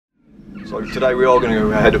So today we are going to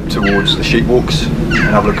head up towards the sheepwalks and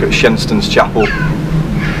have a look at Shenstone's chapel,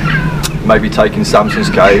 maybe taking Samson's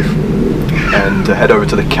cave and head over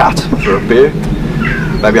to the Cat for a beer,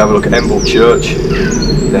 maybe have a look at Enville church,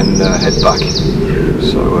 then head back.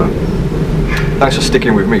 So thanks for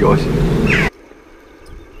sticking with me, guys.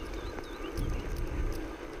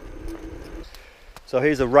 So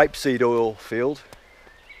here's a rapeseed oil field.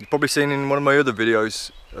 You've probably seen in one of my other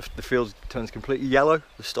videos, the field turns completely yellow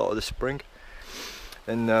at the start of the spring.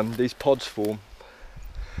 And these pods form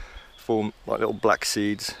like little black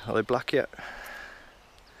seeds. Are they black yet?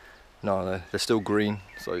 No, they're still green,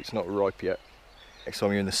 so it's not ripe yet. Next time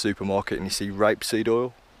you're in the supermarket and you see rapeseed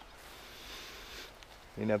oil,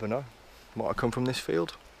 you never know. Might have come from this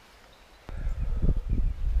field.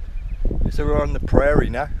 So we're on the prairie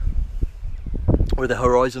now, where the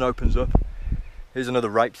horizon opens up. Here's another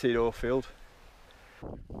rapeseed oil field.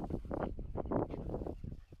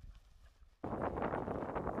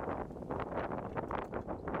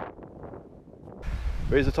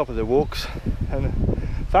 Here's the top of the walks, and I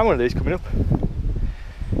found one of these coming up.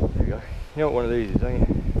 There we go. You know what one of these is, don't you?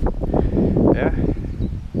 Yeah?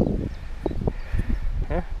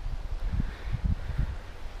 Yeah?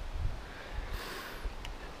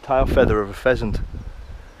 Tail feather of a pheasant.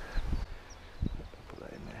 Put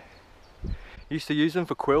that in there. Used to use them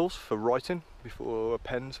for quills, for writing, before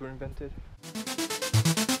pens were invented.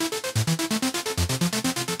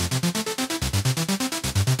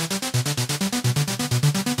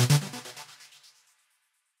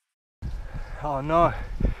 Oh no,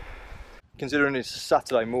 considering it's a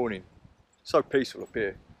Saturday morning, so peaceful up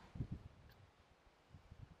here.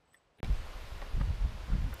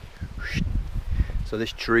 So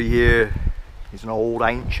this tree here is an old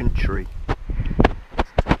ancient tree.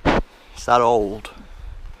 It's that old.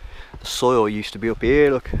 The soil used to be up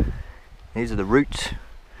here, look. These are the roots.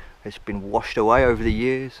 It's been washed away over the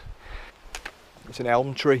years. It's an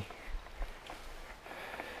elm tree.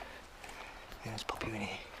 Yeah, let's pop you in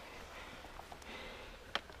here.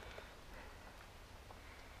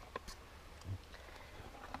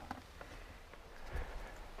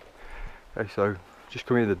 Okay, so just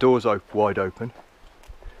come in, the door's wide open.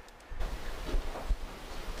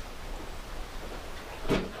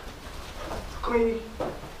 Come in.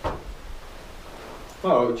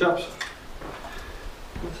 Oh, chaps.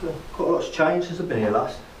 Quite a lot's changed since I've been here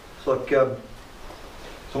last. It's like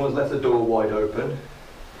someone's left the door wide open.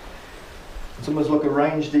 Someone's like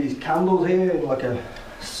arranged these candles here in like a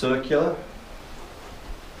circular.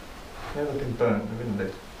 Yeah, they've been burnt, haven't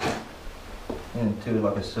they? Into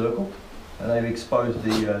like a circle. And they've exposed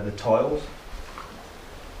the tiles.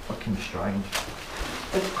 Fucking strange.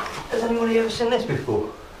 Has anybody ever seen this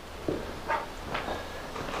before?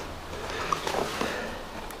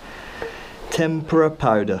 Tempera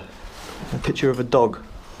powder. A picture of a dog.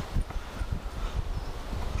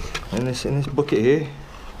 And in this bucket here,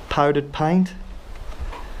 powdered paint.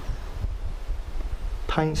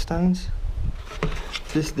 Paint stains.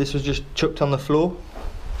 This was just chucked on the floor.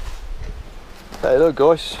 Hey, look,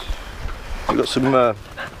 guys. We've got some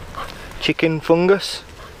chicken fungus.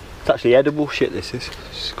 It's actually edible shit, this is.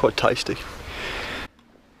 It's quite tasty.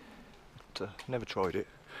 But, never tried it.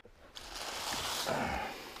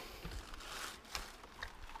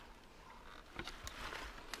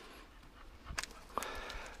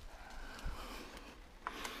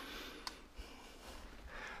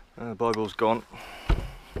 The Bible's gone.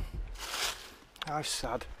 How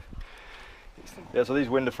sad. Yeah, so these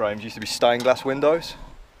window frames used to be stained glass windows.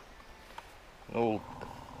 All.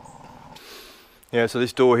 Yeah, so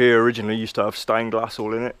this door here originally used to have stained glass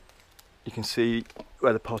all in it. You can see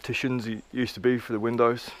where the partitions used to be for the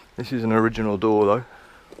windows. This is an original door though.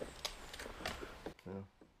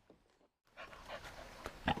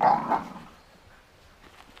 Yeah.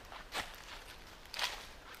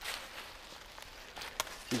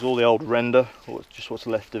 This is all the old render, or just what's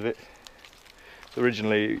left of it. So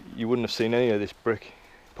originally you wouldn't have seen any of this brick.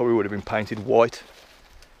 Probably would have been painted white.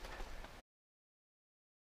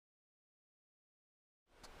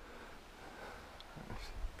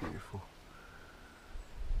 Beautiful.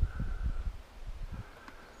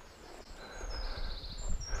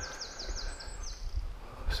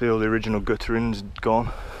 See, all the original guttering's gone.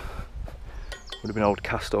 Would have been old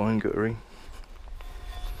cast iron guttering.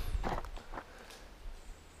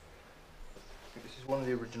 This is one of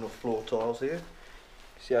the original floor tiles here.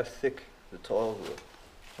 See how thick the tiles were?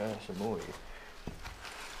 Some more here.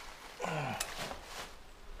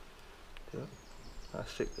 Yeah. How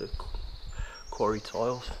thick the quarry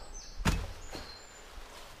tiles.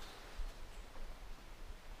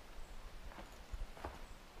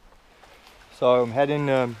 So I'm heading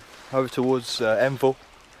over towards Enville,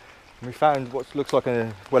 and we found what looks like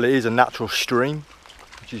it is a natural stream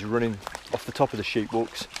which is running off the top of the sheep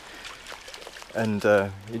walks, and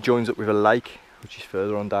it joins up with a lake which is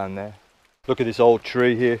further on down there. Look at this old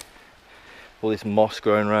tree here, all this moss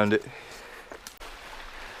growing around it.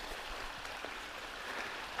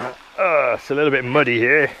 It's a little bit muddy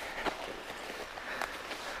here.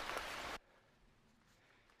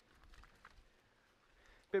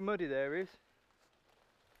 Bit muddy there is.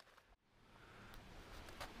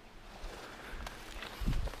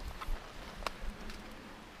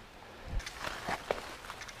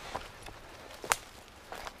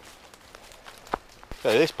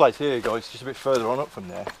 So this place here, guys, just a bit further on up from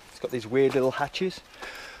there. It's got these weird little hatches.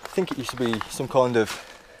 I think it used to be some kind of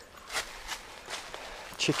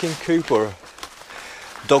chicken coop or a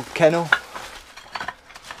dog kennel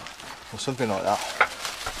or something like that.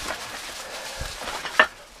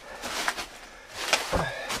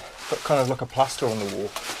 Got kind of like a plaster on the wall.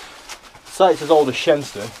 Say it's as old as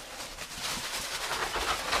Shenstone.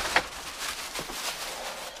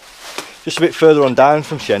 Just a bit further on down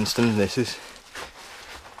from Shenstone, this is.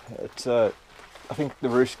 I think the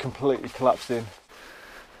roof's completely collapsed in.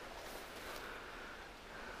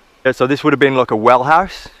 Yeah, so this would have been like a well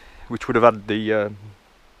house, which would have had the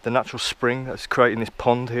natural spring that's creating this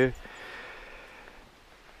pond here.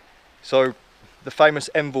 So the famous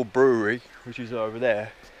Enville brewery, which is over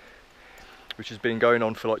there, which has been going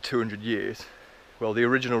on for like 200 years, well, the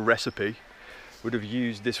original recipe would have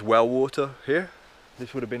used this well water here.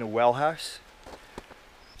 This would have been a well house.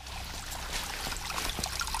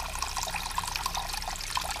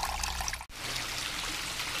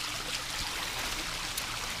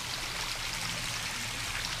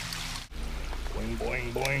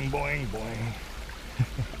 Boing, boing, boing, boing.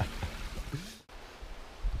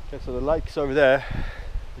 Okay, so the lake's over there,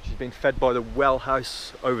 which is being fed by the well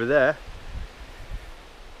house over there.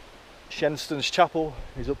 Shenstone's chapel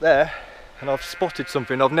is up there, and I've spotted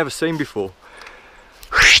something I've never seen before.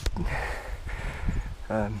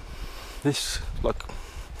 This like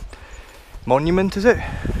monument, is it?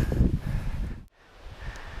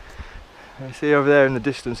 I see over there in the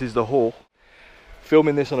distance is the hall.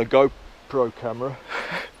 Filming this on a GoPro camera,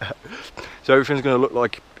 so everything's going to look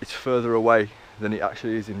like it's further away than it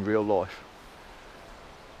actually is in real life.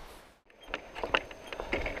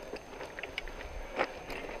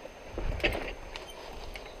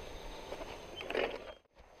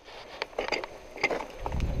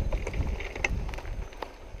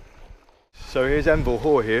 So here's Enville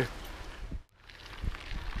Hall here.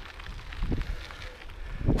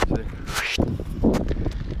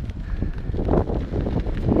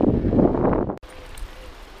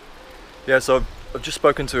 Yeah, so I've just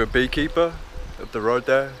spoken to a beekeeper up the road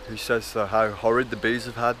there who says how horrid the bees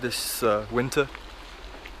have had this winter,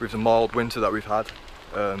 with the mild winter that we've had.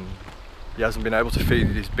 He hasn't been able to feed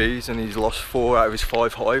his bees and he's lost 4 out of his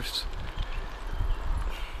 5 hives.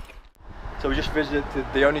 So we just visited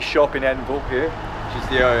the only shop in Enville here, which is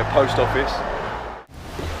the post office.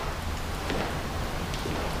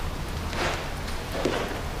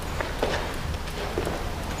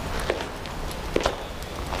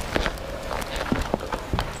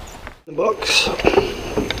 The books.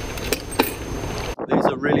 These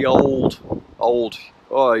are really old.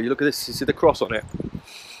 Oh, you look at this, you see the cross on it?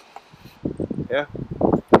 Yeah?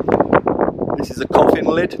 This is a coffin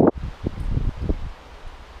lid.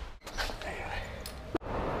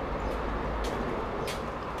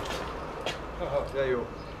 There you are.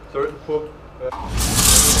 So we're at the pub.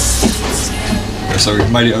 So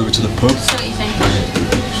we've made it over to the pub.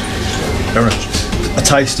 A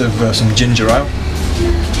taste of some ginger ale.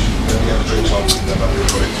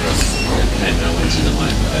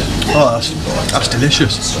 Oh, that's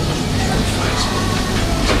delicious.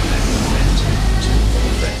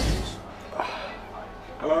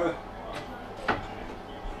 Hello.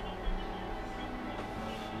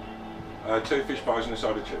 2 fish pies and a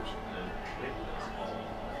side of chips.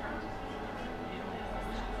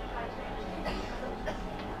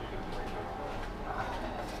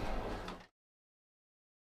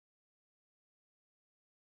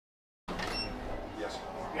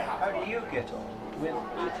 How do you get on with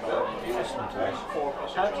you listen to this?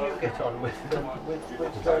 How do you get on with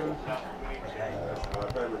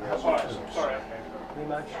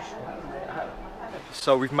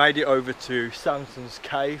So we've made it over to Samsons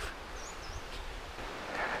cave.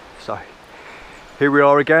 So here we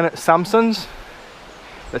are again at Samsons.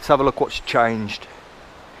 Let's have a look what's changed.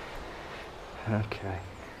 Okay.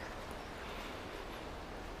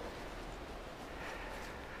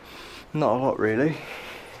 Not a lot really.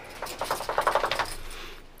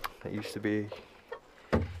 It used to be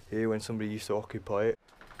here when somebody used to occupy it.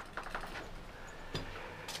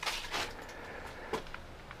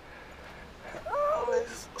 Oh,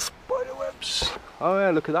 there's spider webs. Oh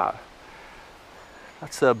yeah, look at that.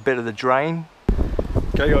 That's a bit of the drain.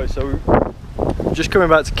 Okay guys, so just coming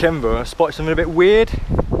back to Kenville, I spotted something a bit weird.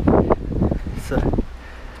 It's a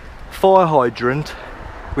fire hydrant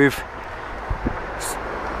with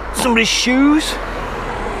somebody's shoes.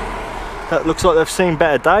 That looks like they've seen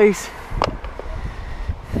better days.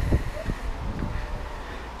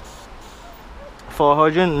 Fire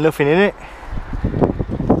hydrant, nothing in it.